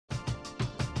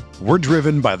We're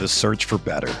driven by the search for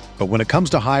better. But when it comes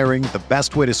to hiring, the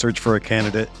best way to search for a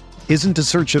candidate isn't to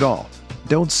search at all.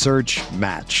 Don't search,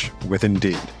 match with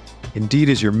Indeed. Indeed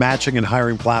is your matching and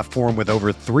hiring platform with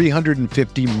over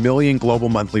 350 million global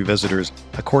monthly visitors,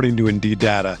 according to Indeed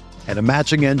data, and a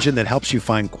matching engine that helps you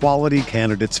find quality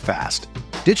candidates fast.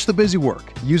 Ditch the busy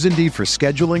work. Use Indeed for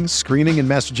scheduling, screening, and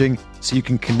messaging so you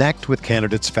can connect with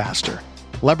candidates faster.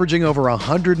 Leveraging over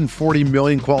 140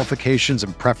 million qualifications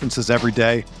and preferences every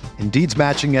day, Indeed's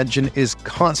matching engine is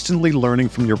constantly learning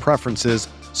from your preferences,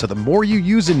 so the more you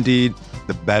use Indeed,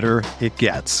 the better it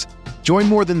gets. Join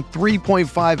more than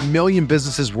 3.5 million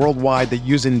businesses worldwide that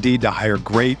use Indeed to hire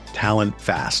great talent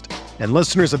fast. And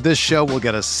listeners of this show will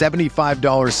get a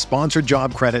 $75 sponsored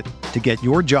job credit to get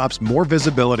your jobs more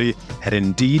visibility at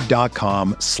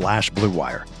Indeed.com/Blue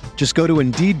Wire. Just go to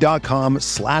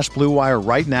Indeed.com/Blue Wire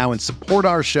right now and support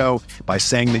our show by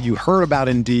saying that you heard about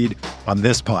Indeed on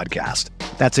this podcast.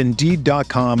 That's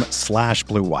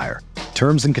Indeed.com/Blue Wire.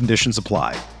 Terms and conditions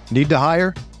apply. Need to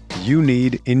hire? You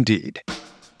need Indeed.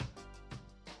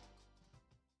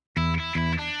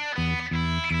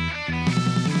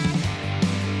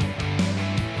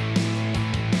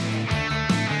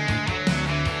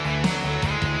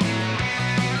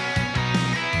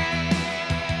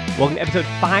 Welcome to episode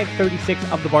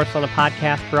 536 of the Barcelona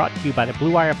podcast, brought to you by the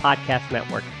Blue Wire Podcast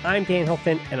Network. I'm Dan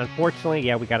Hilton, and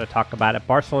unfortunately, we got to talk about it.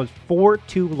 Barcelona's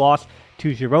 4-2 loss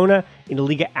to Girona in a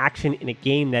Liga action in a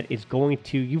game that is going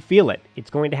to, you feel it, it's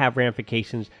going to have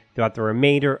ramifications throughout the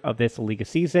remainder of this Liga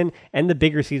season and the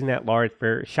bigger season at large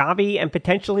for Xavi and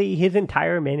potentially his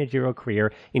entire managerial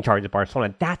career in charge of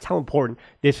Barcelona. That's how important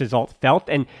this result felt.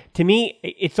 And to me,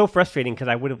 it's so frustrating because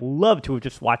I would have loved to have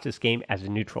just watched this game as a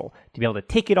neutral, to be able to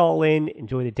take it all in,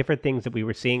 enjoy the different things that we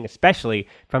were seeing, especially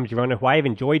from Girona, who I have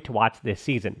enjoyed to watch this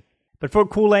season. But for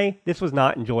Kool-Aid, this was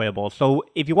not enjoyable. So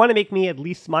if you want to make me at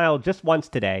least smile just once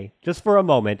today, just for a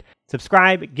moment,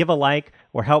 subscribe, give a like,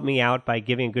 or help me out by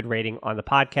giving a good rating on the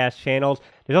podcast channels.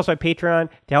 There's also a Patreon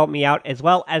to help me out, as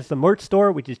well as the merch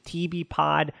store, which is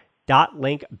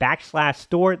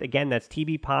tbpod.link/store. Again, that's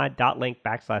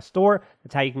tbpod.link/store.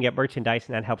 That's how you can get merchandise,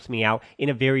 and that helps me out in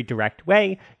a very direct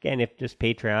way. Again, if just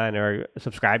Patreon or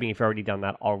subscribing if you've already done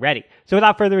that already. So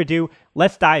without further ado,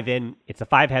 let's dive in. It's the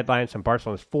 5 headlines from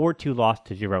Barcelona's 4-2 loss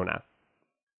to Girona.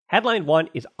 Headline 1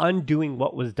 is undoing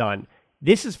what was done.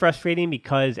 This is frustrating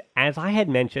because, as I had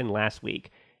mentioned last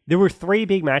week, there were 3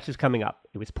 big matches coming up.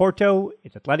 It was Porto,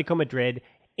 it's Atletico Madrid,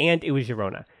 and it was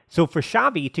Girona. So for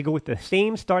Xavi to go with the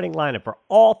same starting lineup for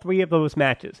all 3 of those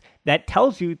matches, that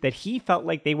tells you that he felt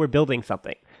like they were building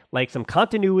something, like some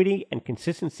continuity and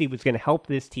consistency was going to help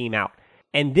this team out.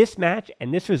 And this match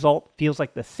and this result feels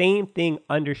like the same thing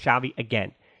under Xavi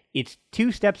again. It's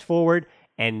 2 steps forward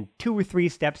and 2 or 3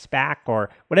 steps back, or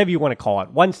whatever you want to call it.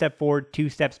 1 step forward, 2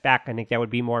 steps back. I think that would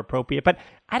be more appropriate. But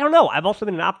I don't know. I've also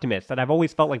been an optimist that I've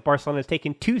always felt like Barcelona has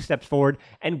taken 2 steps forward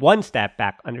and 1 step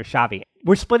back under Xavi.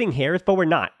 We're splitting hairs, but we're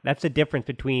not. That's the difference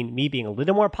between me being a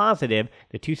little more positive,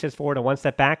 the 2 steps forward and 1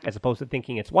 step back, as opposed to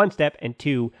thinking it's 1 step, and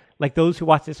 2, like those who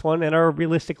watch this one and are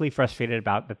realistically frustrated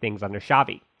about the things under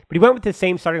Xavi. But he went with the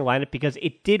same starting lineup because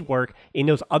it did work in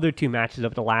those other 2 matches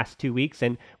over the last 2 weeks.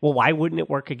 And, well, why wouldn't it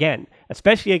work again?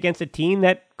 Especially against a team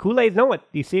that Kool-Aid's know it.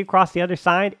 You see across the other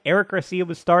side, Eric Garcia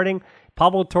was starting.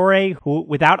 Pablo Torre, who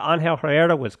without Angel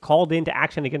Herrera was called into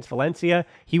action against Valencia.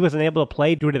 He wasn't able to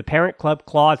play due to the parent club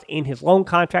clause in his loan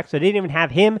contract, so they didn't even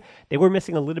have him. They were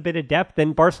missing a little bit of depth,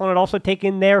 and Barcelona had also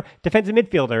taken their defensive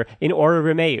midfielder in Ora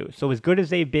Romeu. So as good as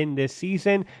they've been this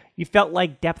season, you felt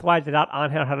like depth-wise without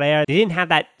Angel Herrera, they didn't have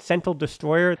that central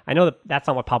destroyer. I know that's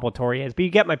not what Pablo Torre is, but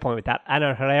you get my point with that.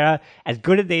 Angel Herrera, as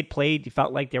good as they'd played, you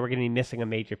felt like they were going to be missing a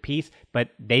major piece,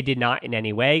 but they did not in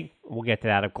any way. We'll get to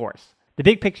that, of course. The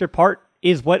big picture part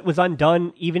is what was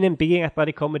undone even in beating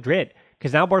Atletico Madrid,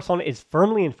 because now Barcelona is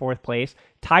firmly in 4th place,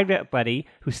 tied with Atleti,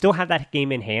 who still have that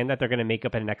game in hand that they're going to make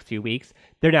up in the next few weeks.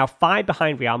 They're now 5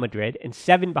 behind Real Madrid and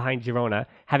 7 behind Girona,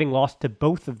 having lost to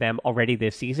both of them already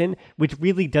this season, which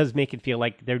really does make it feel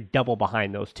like they're double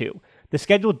behind those 2. The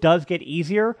schedule does get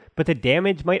easier, but the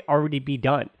damage might already be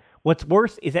done. What's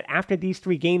worse is that after these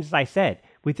 3 games, as I said,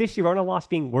 with this Girona loss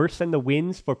being worse than the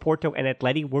wins for Porto and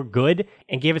Atleti were good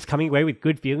and gave us coming away with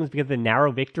good feelings because of the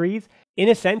narrow victories, in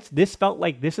a sense, this felt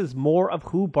like this is more of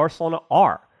who Barcelona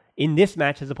are in this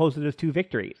match as opposed to those 2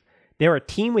 victories. They're a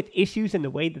team with issues in the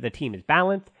way that the team is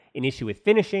balanced, an issue with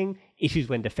finishing, issues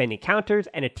when defending counters,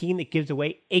 and a team that gives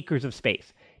away acres of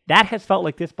space. That has felt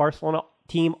like this Barcelona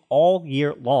team all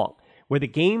year long, where the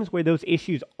games where those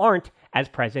issues aren't as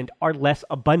present are less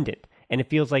abundant. And it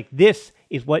feels like this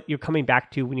is what you're coming back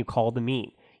to when you call the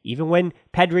mean. Even when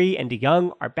Pedri and De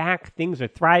Jong are back, things are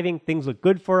thriving, things look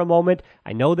good for a moment.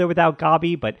 I know they're without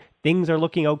Gavi, but things are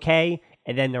looking okay,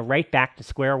 and then they're right back to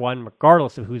square one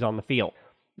regardless of who's on the field.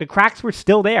 The cracks were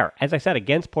still there, as I said,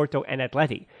 against Porto and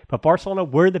Atleti, but Barcelona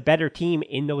were the better team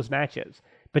in those matches.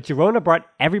 But Girona brought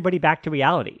everybody back to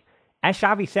reality. As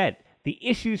Xavi said, the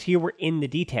issues here were in the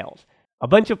details. A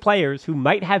bunch of players who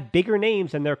might have bigger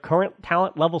names than their current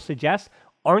talent level suggests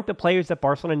aren't the players that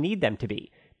Barcelona need them to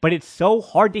be. But it's so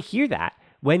hard to hear that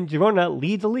when Girona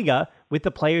leads the Liga with the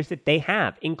players that they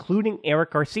have, including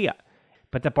Eric Garcia.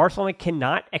 But that Barcelona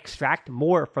cannot extract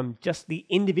more from just the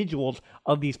individuals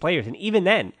of these players. And even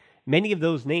then, many of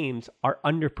those names are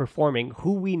underperforming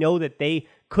who we know that they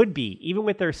could be, even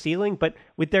with their ceiling, but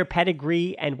with their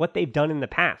pedigree and what they've done in the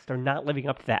past. They're not living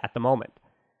up to that at the moment.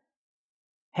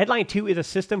 Headline 2 is a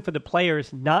system for the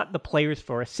players, not the players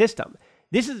for a system.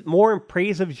 This is more in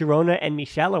praise of Girona and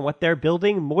Michel and what they're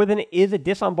building more than it is a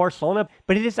diss on Barcelona,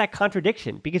 but it is that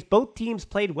contradiction because both teams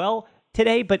played well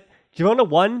today, but Girona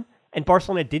won and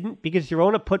Barcelona didn't because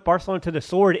Girona put Barcelona to the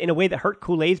sword in a way that hurt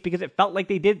culés because it felt like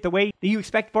they did the way that you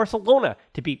expect Barcelona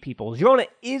to beat people. Girona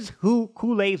is who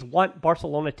culés want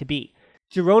Barcelona to be.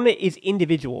 Girona is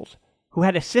individuals who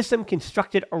had a system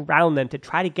constructed around them to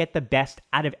try to get the best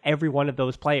out of every one of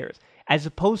those players, as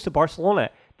opposed to Barcelona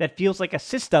that feels like a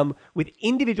system with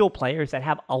individual players that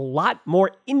have a lot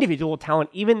more individual talent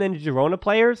even than Girona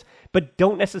players, but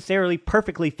don't necessarily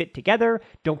perfectly fit together,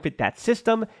 don't fit that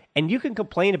system. And you can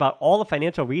complain about all the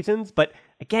financial reasons, but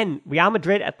again, Real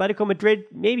Madrid, Atletico Madrid,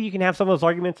 maybe you can have some of those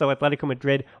arguments, though Atletico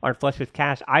Madrid aren't flush with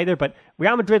cash either, but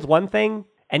Real Madrid's one thing,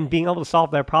 and being able to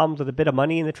solve their problems with a bit of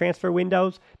money in the transfer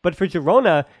windows. But for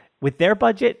Girona, with their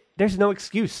budget, there's no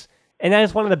excuse. And that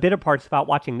is one of the bitter parts about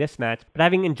watching this match. But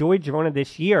having enjoyed Girona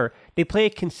this year, they play a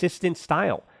consistent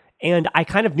style. And I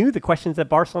kind of knew the questions that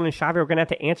Barcelona and Xavi were going to have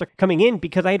to answer coming in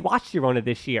because I had watched Girona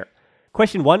this year.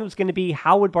 Question 1 was going to be,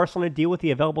 how would Barcelona deal with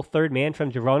the available third man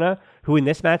from Girona, who in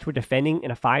this match were defending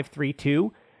in a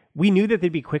 5-3-2? We knew that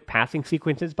there'd be quick passing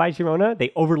sequences by Girona.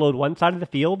 They overload one side of the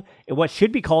field in what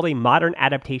should be called a modern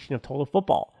adaptation of total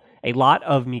football. A lot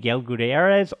of Miguel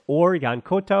Gutierrez or Jan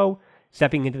Couto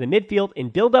stepping into the midfield in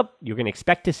build-up. You're going to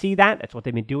expect to see that. That's what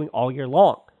they've been doing all year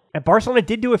long. And Barcelona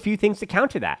did do a few things to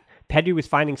counter that. Pedri was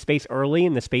finding space early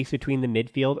in the space between the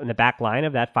midfield and the back line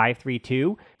of that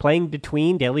 5-3-2, playing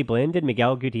between Daley Blind and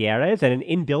Miguel Gutierrez, and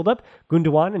in build-up,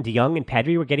 Gundogan and De Jong and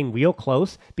Pedri were getting real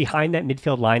close behind that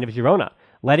midfield line of Girona,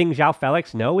 letting João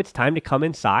Felix know it's time to come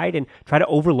inside and try to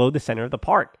overload the center of the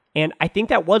park. And I think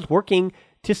that was working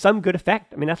to some good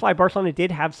effect. I mean, that's why Barcelona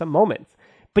did have some moments.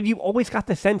 But you always got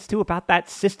the sense, too, about that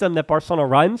system that Barcelona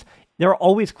runs. There are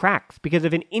always cracks, because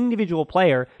if an individual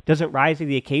player doesn't rise to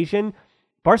the occasion,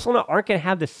 Barcelona aren't going to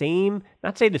have the same,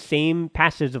 not say the same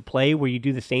passages of play where you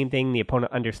do the same thing, the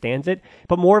opponent understands it,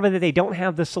 but more of it that they don't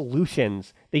have the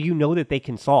solutions that you know that they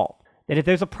can solve. That if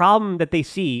there's a problem that they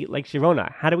see, like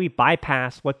Girona, how do we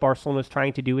bypass what Barcelona is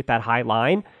trying to do with that high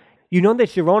line? You know that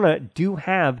Girona do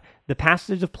have the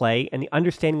passages of play and the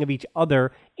understanding of each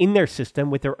other in their system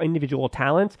with their individual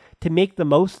talents to make the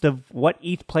most of what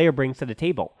each player brings to the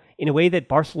table in a way that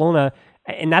Barcelona,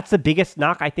 and that's the biggest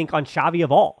knock, I think, on Xavi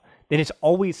of all, that it's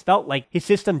always felt like his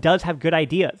system does have good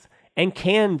ideas and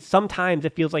can sometimes,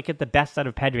 it feels like, get the best out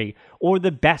of Pedri or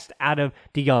the best out of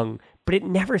De Jong, but it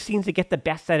never seems to get the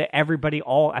best out of everybody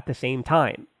all at the same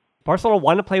time. Barcelona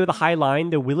want to play with a high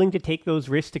line. They're willing to take those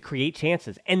risks to create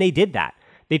chances, and they did that.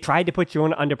 They tried to put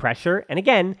Girona under pressure, and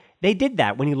again, they did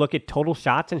that when you look at total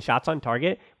shots and shots on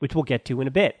target, which we'll get to in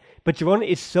a bit. But Girona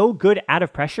is so good out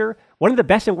of pressure, one of the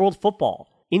best in world football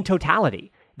in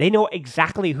totality. They know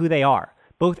exactly who they are,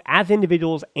 both as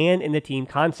individuals and in the team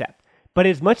concept. But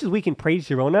as much as we can praise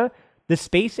Girona, the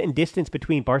space and distance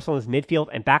between Barcelona's midfield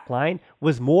and back line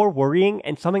was more worrying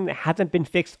and something that hasn't been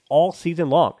fixed all season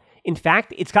long. In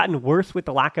fact, it's gotten worse with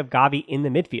the lack of Gavi in the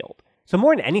midfield. So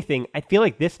more than anything, I feel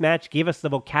like this match gave us the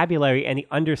vocabulary and the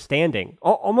understanding,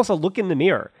 almost a look in the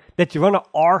mirror, that Girona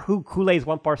are who culés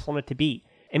want Barcelona to be.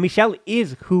 And Michel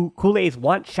is who culés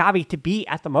want Xavi to be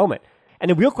at the moment.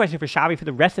 And the real question for Xavi for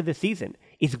the rest of the season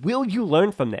is, will you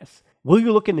learn from this? Will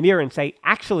you look in the mirror and say,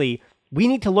 actually, we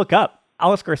need to look up.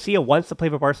 Alex Garcia wants to play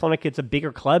for Barcelona because it's a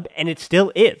bigger club, and it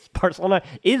still is. Barcelona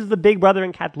is the big brother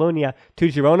in Catalonia to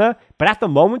Girona, but at the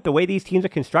moment, the way these teams are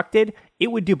constructed,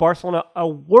 it would do Barcelona a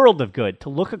world of good to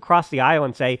look across the aisle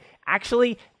and say,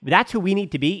 actually, that's who we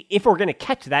need to be if we're going to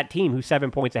catch that team who's 7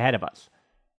 points ahead of us.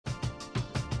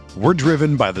 We're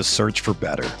driven by the search for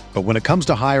better, but when it comes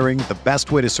to hiring, the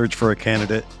best way to search for a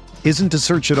candidate isn't to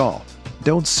search at all.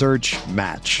 Don't search,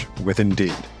 match with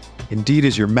Indeed. Indeed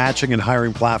is your matching and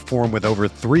hiring platform with over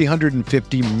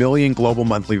 350 million global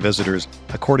monthly visitors,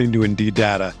 according to Indeed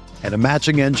data, and a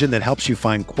matching engine that helps you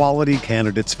find quality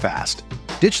candidates fast.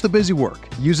 Ditch the busy work.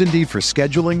 Use Indeed for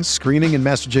scheduling, screening, and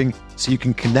messaging so you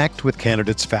can connect with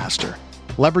candidates faster.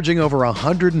 Leveraging over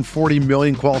 140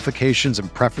 million qualifications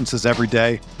and preferences every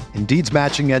day, Indeed's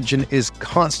matching engine is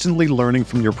constantly learning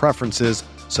from your preferences,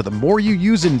 so the more you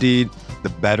use Indeed, the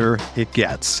better it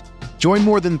gets. Join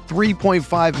more than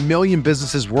 3.5 million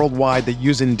businesses worldwide that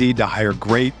use Indeed to hire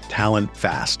great talent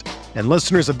fast. And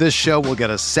listeners of this show will get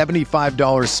a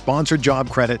 $75 sponsored job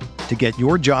credit to get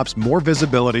your jobs more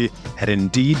visibility at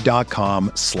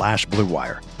Indeed.com/Blue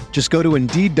Wire. Just go to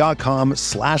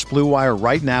Indeed.com/Blue Wire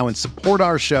right now and support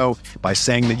our show by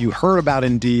saying that you heard about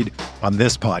Indeed on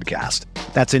this podcast.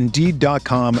 That's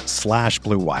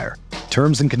Indeed.com/Blue Wire.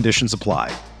 Terms and conditions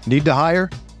apply. Need to hire?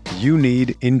 You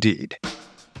need Indeed.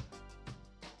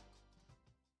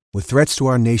 With threats to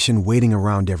our nation waiting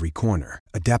around every corner,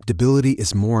 adaptability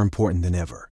is more important than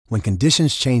ever. When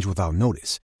conditions change without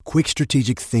notice, quick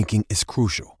strategic thinking is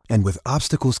crucial. And with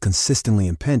obstacles consistently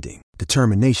impending,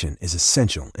 determination is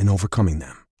essential in overcoming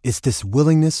them. It's this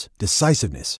willingness,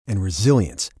 decisiveness, and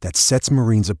resilience that sets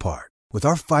Marines apart. With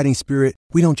our fighting spirit,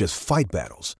 we don't just fight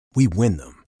battles, we win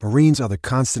them. Marines are the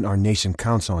constant our nation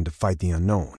counts on to fight the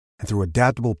unknown. And through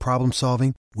adaptable problem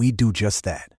solving, we do just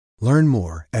that. Learn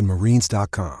more at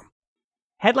Marines.com.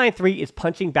 Headline 3 is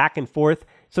punching back and forth.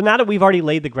 So now that we've already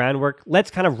laid the groundwork, let's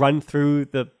kind of run through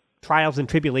the trials and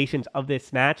tribulations of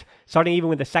this match, starting even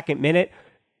with the second minute.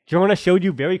 Girona showed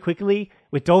you very quickly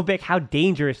with Dovbyk how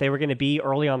dangerous they were going to be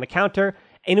early on the counter,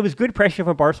 and it was good pressure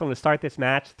from Barcelona to start this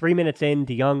match. 3 minutes in,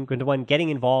 De Jong, Gundogan getting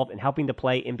involved and helping to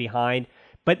play in behind.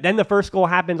 But then the first goal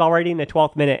happens already in the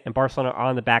 12th minute, and Barcelona are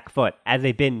on the back foot, as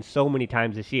they've been so many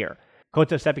times this year.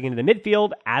 Coates stepping into the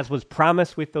midfield, as was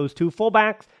promised with those two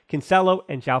fullbacks, Cancelo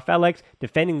and João Felix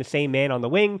defending the same man on the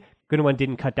wing. Gundogan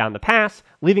didn't cut down the pass,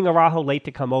 leaving Araujo late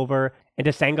to come over, and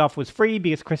Desangov was free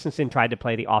because Christensen tried to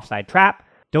play the offside trap.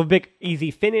 Dovbyk,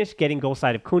 easy finish, getting goal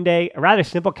side of Koundé, a rather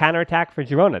simple counterattack for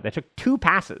Girona that took 2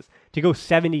 passes to go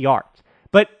 70 yards.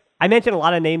 But I mentioned a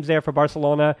lot of names there for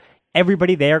Barcelona.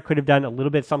 Everybody there could have done a little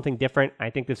bit something different. I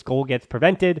think this goal gets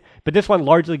prevented, but this one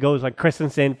largely goes on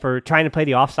Christensen for trying to play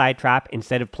the offside trap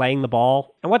instead of playing the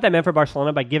ball. And what that meant for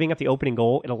Barcelona, by giving up the opening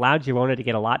goal, it allowed Girona to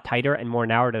get a lot tighter and more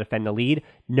narrow to defend the lead,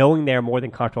 knowing they're more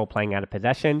than comfortable playing out of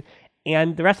possession.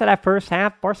 And the rest of that first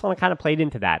half, Barcelona kind of played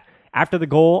into that. After the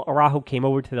goal, Araujo came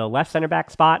over to the left center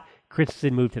back spot.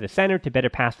 Christensen moved to the center to better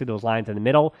pass through those lines in the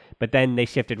middle, but then they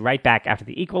shifted right back after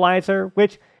the equalizer,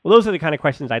 which, well, those are the kind of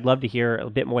questions I'd love to hear a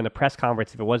bit more in the press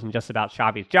conference if it wasn't just about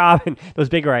Xavi's job and those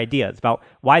bigger ideas about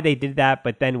why they did that,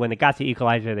 but then when they got to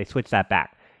equalizer, they switched that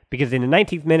back. Because in the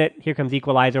 19th minute, here comes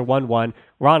equalizer, 1-1,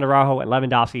 Ron Araujo and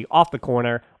Lewandowski off the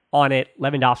corner, on it,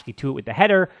 Lewandowski to it with the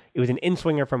header. It was an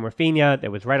in-swinger from Rafinha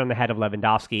that was right on the head of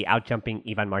Lewandowski, out-jumping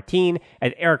Ivan Martin,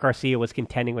 as Eric Garcia was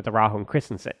contending with Araujo and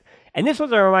Christensen. And this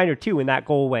was a reminder, too, when that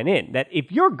goal went in, that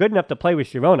if you're good enough to play with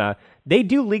Girona, they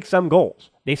do leak some goals.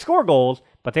 They score goals,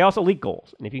 but they also leak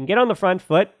goals. And if you can get on the front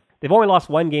foot, they've only lost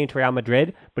one game to Real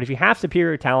Madrid, but if you have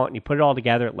superior talent and you put it all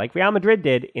together, like Real Madrid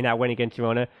did in that win against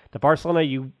Girona, the Barcelona,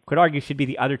 you could argue, should be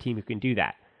the other team who can do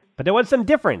that. But there was some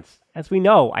difference, as we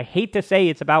know. I hate to say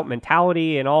it's about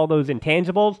mentality and all those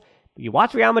intangibles, but you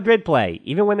watch Real Madrid play,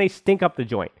 even when they stink up the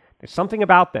joint. There's something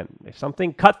about them. There's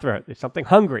something cutthroat. There's something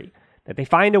hungry that they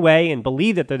find a way and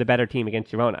believe that they're the better team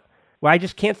against Girona. Where I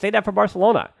just can't say that for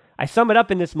Barcelona. I sum it up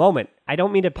in this moment. I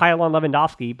don't mean to pile on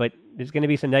Lewandowski, but there's going to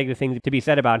be some negative things to be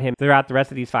said about him throughout the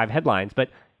rest of these 5 headlines. But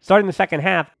starting the second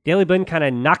half, Daley Blind kind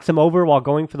of knocks him over while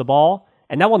going for the ball.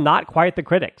 And that will not quiet the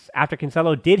critics. After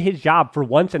Cancelo did his job for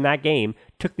once in that game,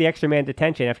 took the extra man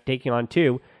detention after taking on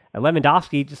 2, and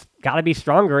Lewandowski just got to be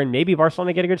stronger, and maybe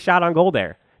Barcelona get a good shot on goal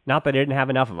there. Not that they didn't have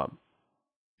enough of them.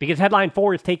 Because headline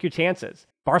 4 is take your chances.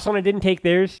 Barcelona didn't take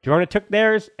theirs, Girona took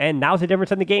theirs, and that was the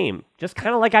difference in the game. Just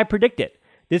kind of like I predicted.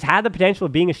 This had the potential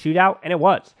of being a shootout, and it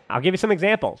was. I'll give you some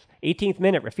examples. 18th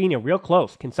minute, Rafinha real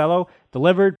close. Cancelo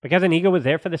delivered because Inigo was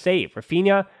there for the save.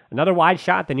 Rafinha, another wide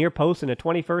shot at the near post in the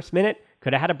 21st minute.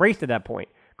 Could have had a brace at that point.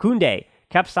 Koundé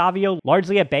kept Savio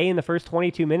largely at bay in the first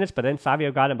 22 minutes, but then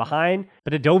Savio got him behind.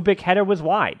 But the Dovbyk header was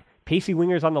wide. Pacey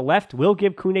wingers on the left will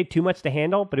give Koundé too much to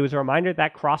handle, but it was a reminder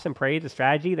that cross and pray is a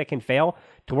strategy that can fail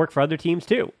to work for other teams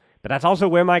too. But that's also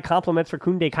where my compliments for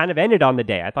Koundé kind of ended on the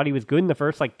day. I thought he was good in the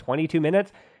first 22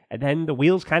 minutes, and then the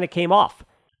wheels kind of came off.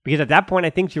 Because at that point,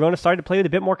 I think Girona started to play with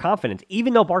a bit more confidence.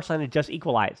 Even though Barcelona had just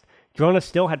equalized, Girona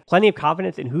still had plenty of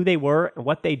confidence in who they were and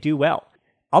what they do well.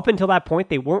 Up until that point,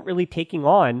 they weren't really taking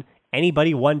on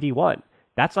anybody 1v1.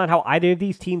 That's not how either of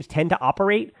these teams tend to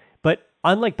operate,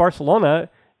 unlike Barcelona,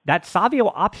 that Savio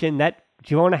option that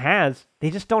Girona has,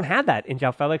 they just don't have that in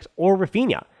João Felix or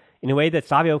Rafinha in a way that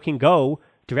Savio can go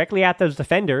directly at those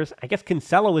defenders. I guess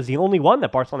Cancelo is the only one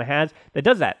that Barcelona has that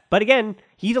does that. But again,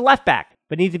 he's a left back,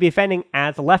 but needs to be defending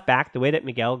as a left back the way that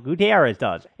Miguel Gutierrez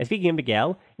does. And speaking of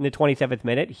Miguel, in the 27th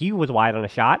minute, he was wide on a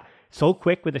shot, so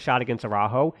quick with the shot against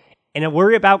Araujo. And a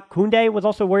worry about Koundé was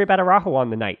also a worry about Araujo on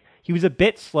the night. He was a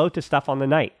bit slow to stuff on the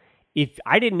night. If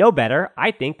I didn't know better,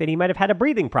 I think that he might have had a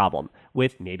breathing problem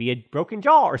with maybe a broken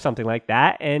jaw or something like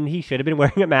that, and he should have been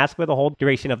wearing a mask for the whole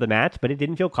duration of the match, but it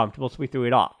didn't feel comfortable, so we threw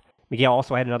it off. Miguel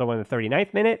also had another one in the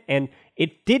 39th minute, and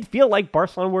it did feel like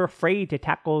Barcelona were afraid to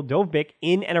tackle Dovbyk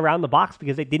in and around the box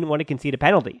because they didn't want to concede a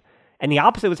penalty. And the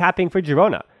opposite was happening for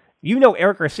Girona. You know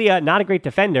Eric Garcia, not a great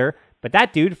defender, but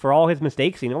that dude, for all his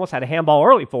mistakes, he almost had a handball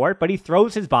early for it, but he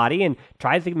throws his body and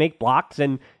tries to make blocks,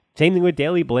 and same thing with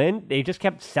Daley Blind. They just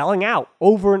kept selling out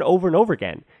over and over and over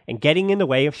again and getting in the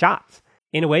way of shots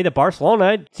in a way that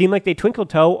Barcelona seemed like they twinkle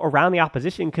toe around the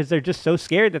opposition because they're just so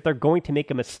scared that they're going to make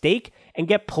a mistake and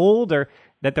get pulled, or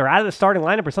that they're out of the starting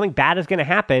lineup, or something bad is going to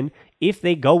happen if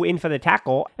they go in for the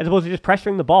tackle, as opposed to just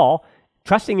pressuring the ball,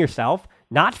 trusting yourself,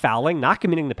 not fouling, not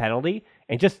committing the penalty,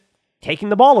 and just taking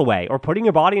the ball away or putting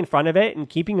your body in front of it and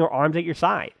keeping your arms at your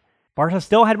side. Barca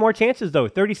still had more chances, though.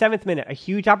 37th minute, a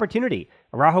huge opportunity.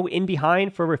 Araujo in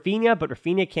behind for Rafinha, but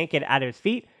Rafinha can't get it out of his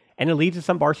feet, and it leads to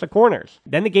some Barca corners.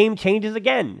 Then the game changes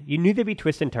again. You knew there'd be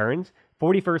twists and turns.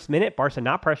 41st minute, Barca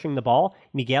not pressuring the ball.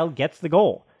 Miguel gets the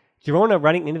goal. Girona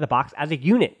running into the box as a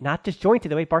unit, not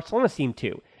disjointed the way Barcelona seemed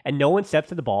to. And no one steps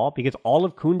to the ball because all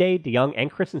of Koundé, De Jong, and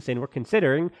Christensen were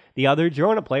considering the other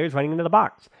Girona players running into the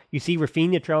box. You see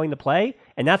Rafinha trailing the play,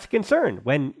 and that's a concern.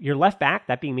 When your left back,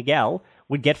 that being Miguel,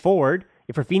 would get forward,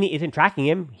 if Rafinha isn't tracking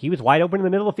him, he was wide open in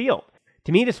the middle of the field.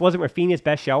 To me, this wasn't Rafinha's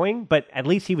best showing, but at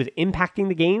least he was impacting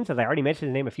the games, as I already mentioned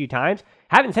his name a few times.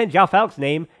 Haven't said João Felix's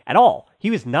name at all.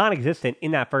 He was non-existent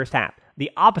in that first half,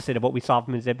 the opposite of what we saw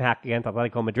from his impact against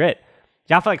Atletico Madrid.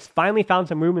 João Felix finally found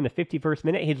some room in the 51st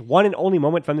minute, his one and only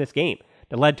moment from this game,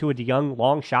 that led to a De Jong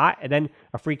long shot, and then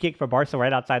a free kick for Barca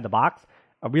right outside the box.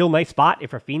 A real nice spot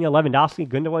if Rafinha, Lewandowski,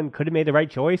 Gundogan could have made the right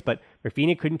choice, but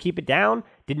Rafinha couldn't keep it down,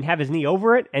 didn't have his knee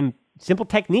over it, and simple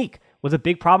technique was a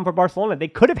big problem for Barcelona. They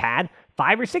could have had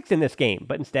 5 or 6 in this game,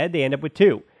 but instead they end up with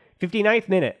 2. 59th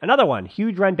minute, another one.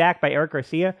 Huge run back by Eric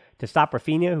Garcia to stop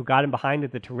Rafinha, who got him behind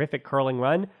with the terrific curling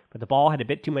run, but the ball had a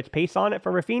bit too much pace on it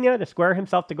for Rafinha to square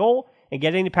himself to goal and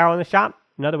get any power on the shot.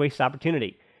 Another wasted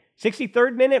opportunity.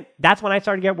 63rd minute, that's when I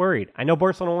started to get worried. I know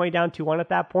Barcelona only down 2-1 at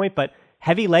that point, but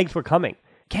heavy legs were coming.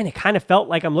 Again, it kind of felt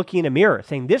like I'm looking in a mirror,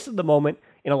 saying this is the moment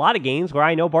in a lot of games where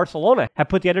I know Barcelona have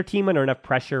put the other team under enough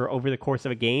pressure over the course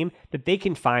of a game that they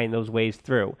can find those ways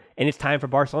through. And it's time for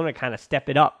Barcelona to kind of step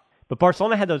it up. But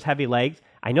Barcelona had those heavy legs.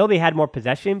 I know they had more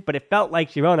possession, but it felt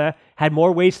like Girona had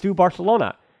more ways through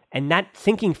Barcelona. And that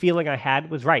sinking feeling I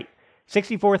had was right.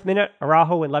 64th minute,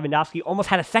 Araujo and Lewandowski almost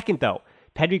had a second, though.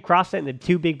 Pedri crossed it, and the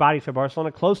 2 big bodies for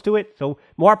Barcelona close to it, so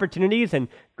more opportunities, and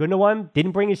Gundogan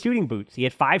didn't bring his shooting boots. He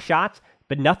had 5 shots,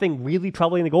 but nothing really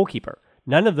troubling the goalkeeper.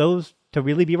 None of those to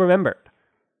really be remembered.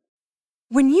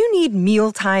 When you need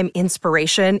mealtime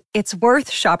inspiration, it's worth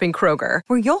shopping Kroger,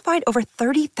 where you'll find over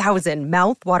 30,000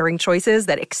 mouth-watering choices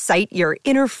that excite your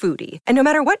inner foodie. And no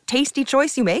matter what tasty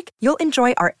choice you make, you'll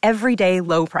enjoy our everyday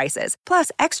low prices,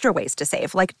 plus extra ways to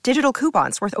save, like digital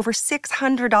coupons worth over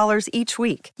 $600 each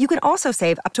week. You can also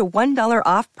save up to $1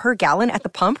 off per gallon at the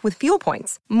pump with fuel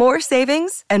points. More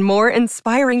savings and more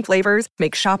inspiring flavors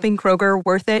make shopping Kroger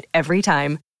worth it every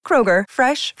time. Kroger,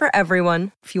 fresh for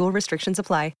everyone. Fuel restrictions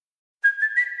apply.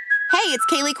 Hey, it's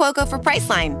Kaylee Cuoco for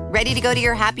Priceline. Ready to go to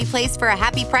your happy place for a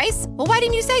happy price? Well, why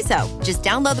didn't you say so? Just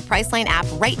download the Priceline app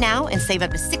right now and save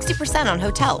up to 60% on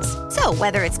hotels. So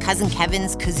whether it's Cousin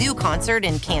Kevin's Kazoo Concert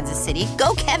in Kansas City,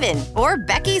 go Kevin, or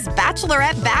Becky's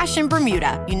Bachelorette Bash in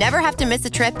Bermuda, you never have to miss a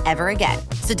trip ever again.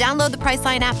 So download the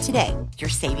Priceline app today. Your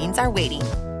savings are waiting.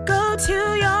 Go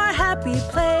to your happy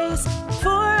place for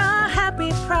a happy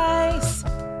price.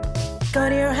 Go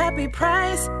to your happy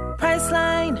price,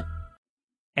 Priceline.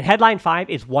 And headline 5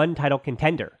 is one title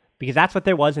contender, because that's what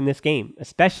there was in this game,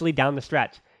 especially down the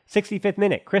stretch. 65th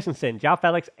minute, Christensen, João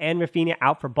Felix, and Rafinha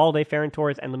out for Balde, Ferran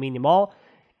Torres, and Lamine Yamal.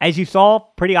 As you saw,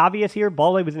 pretty obvious here,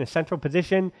 Balde was in a central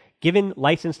position, given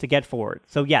license to get forward.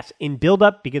 So yes, in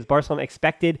build-up, because Barcelona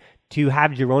expected to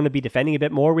have Girona be defending a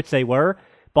bit more, which they were,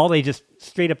 Balde just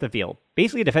straight up the field.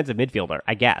 Basically a defensive midfielder,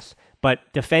 I guess, but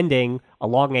defending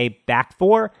along a back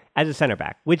 4 as a center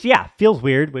back, which, yeah, feels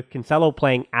weird with Cancelo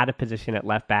playing out of position at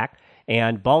left back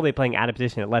and Balde playing out of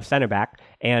position at left center back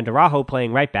and Araujo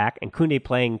playing right back and Koundé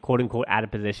playing quote-unquote out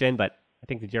of position, but I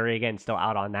think the jury, again, is still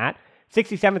out on that.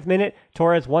 67th minute,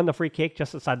 Torres won the free kick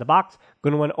just outside the box.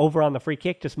 Gundogan over on the free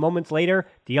kick. Just moments later,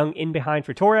 De Jong in behind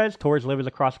for Torres. Torres delivers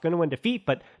across Gundogan to feet,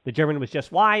 but the German was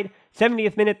just wide.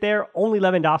 70th minute there, only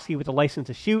Lewandowski with a license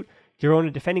to shoot.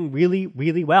 Girona defending really,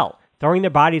 really well, throwing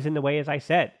their bodies in the way, as I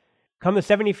said. Come the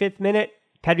 75th minute,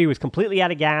 Pedri was completely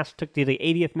out of gas, took to the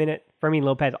 80th minute, Fermin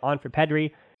Lopez on for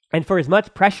Pedri. And for as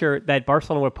much pressure that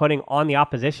Barcelona were putting on the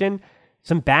opposition,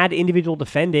 some bad individual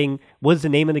defending was the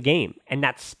name of the game. And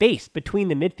that space between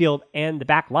the midfield and the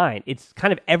back line, it's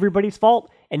kind of everybody's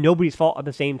fault and nobody's fault at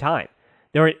the same time.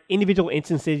 There were individual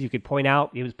instances you could point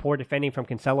out. It was poor defending from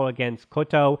Cancelo against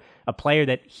Couto, a player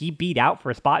that he beat out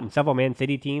for a spot in several Man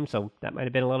City teams, so that might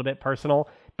have been a little bit personal.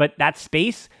 But that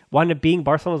space wound up being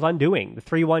Barcelona's undoing. The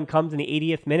 3-1 comes in the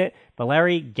 80th minute.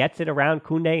 Valeri gets it around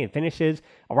Koundé and finishes.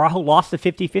 Araujo lost the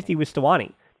 50-50 with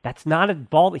Stuani. That's not a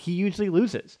ball that he usually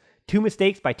loses. 2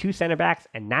 mistakes by 2 center backs,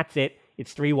 and that's it.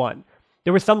 It's 3-1.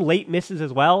 There were some late misses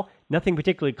as well. Nothing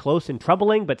particularly close and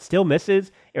troubling, but still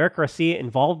misses. Eric Garcia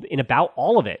involved in about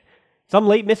all of it. Some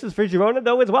late misses for Girona,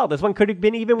 though, as well. This one could have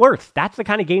been even worse. That's the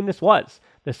kind of game this was.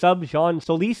 The sub, Jean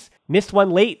Solis, missed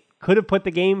one late. Could have put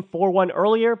the game 4-1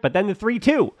 earlier, but then the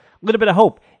 3-2. A little bit of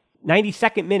hope.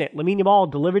 92nd minute, Lamine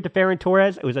Yamal delivered to Ferran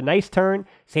Torres. It was a nice turn.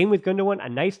 Same with Gundogan, a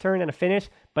nice turn and a finish,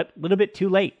 but a little bit too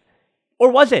late.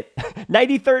 Or was it?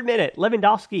 93rd minute,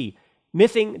 Lewandowski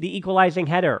missing the equalizing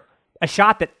header. A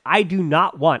shot that I do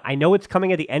not want. I know it's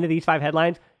coming at the end of these 5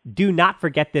 headlines. Do not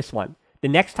forget this one. The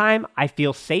next time I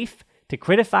feel safe to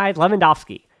criticize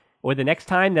Lewandowski, or the next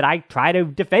time that I try to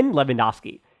defend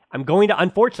Lewandowski, I'm going to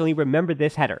unfortunately remember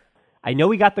this header. I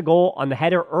know he got the goal on the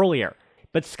header earlier,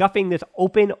 but scuffing this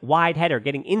open, wide header,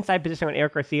 getting inside position on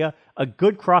Eric Garcia, a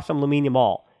good cross from Lamine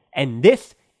Yamal. And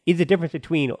this is the difference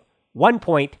between 1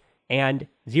 point and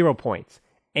 0 points.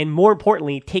 And more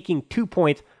importantly, taking 2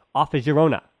 points off of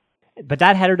Girona. But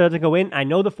that header doesn't go in. I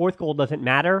know the 4th goal doesn't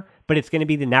matter, but it's going to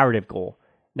be the narrative goal.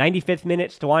 95th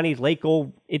minute, Stuani's late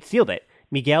goal, it sealed it.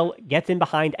 Miguel gets in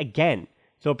behind again.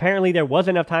 So apparently there was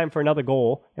enough time for another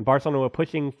goal, and Barcelona were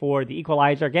pushing for the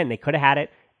equalizer. Again, they could have had it,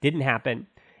 didn't happen.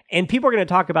 And people are going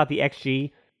to talk about the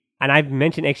XG, and I've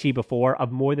mentioned XG before,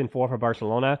 of more than 4 for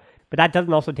Barcelona, but that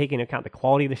doesn't also take into account the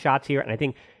quality of the shots here, and I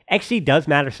think XG does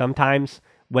matter sometimes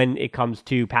when it comes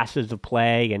to passes of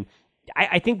play, and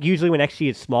I think usually when XG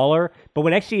is smaller, but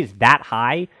when XG is that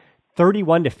high,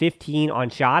 31 to 15 on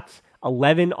shots,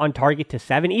 11 on target to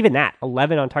 7, even that,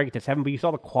 11 on target to 7, but you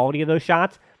saw the quality of those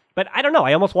shots. But I don't know,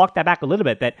 I almost walked that back a little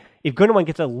bit, that if Gundogan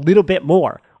gets a little bit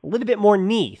more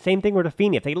knee, same thing with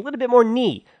Rafinha, if they get a little bit more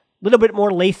knee, a little bit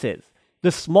more laces,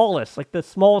 the smallest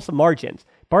of margins,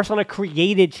 Barcelona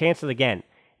created chances again.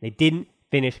 They didn't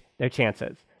finish their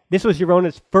chances. This was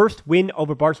Girona's first win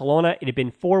over Barcelona. It had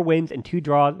been 4 wins and 2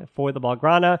 draws for the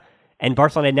Blaugrana, and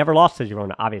Barcelona had never lost to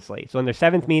Girona, obviously. So in their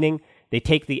 7th meeting, they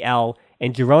take the L,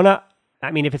 and Girona,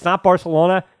 I mean, if it's not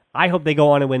Barcelona, I hope they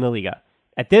go on and win the Liga.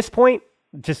 At this point,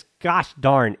 just gosh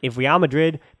darn, if Real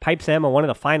Madrid pipes them on one of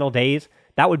the final days,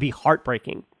 that would be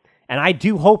heartbreaking. And I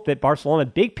do hope that Barcelona,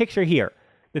 big picture here,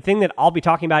 the thing that I'll be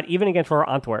talking about even against Royal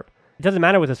Antwerp, it doesn't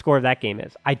matter what the score of that game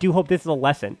is. I do hope this is a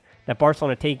lesson that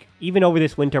Barcelona take even over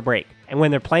this winter break, and when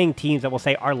they're playing teams that will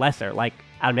say are lesser, like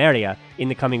Almeria in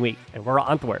the coming week, and Royal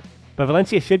Antwerp. But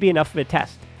Valencia should be enough of a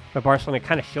test for Barcelona to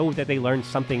kind of show that they learned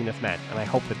something in this match, and I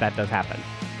hope that that does happen.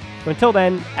 So until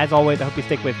then, as always, I hope you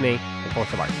stick with me, and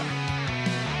Forza Barca.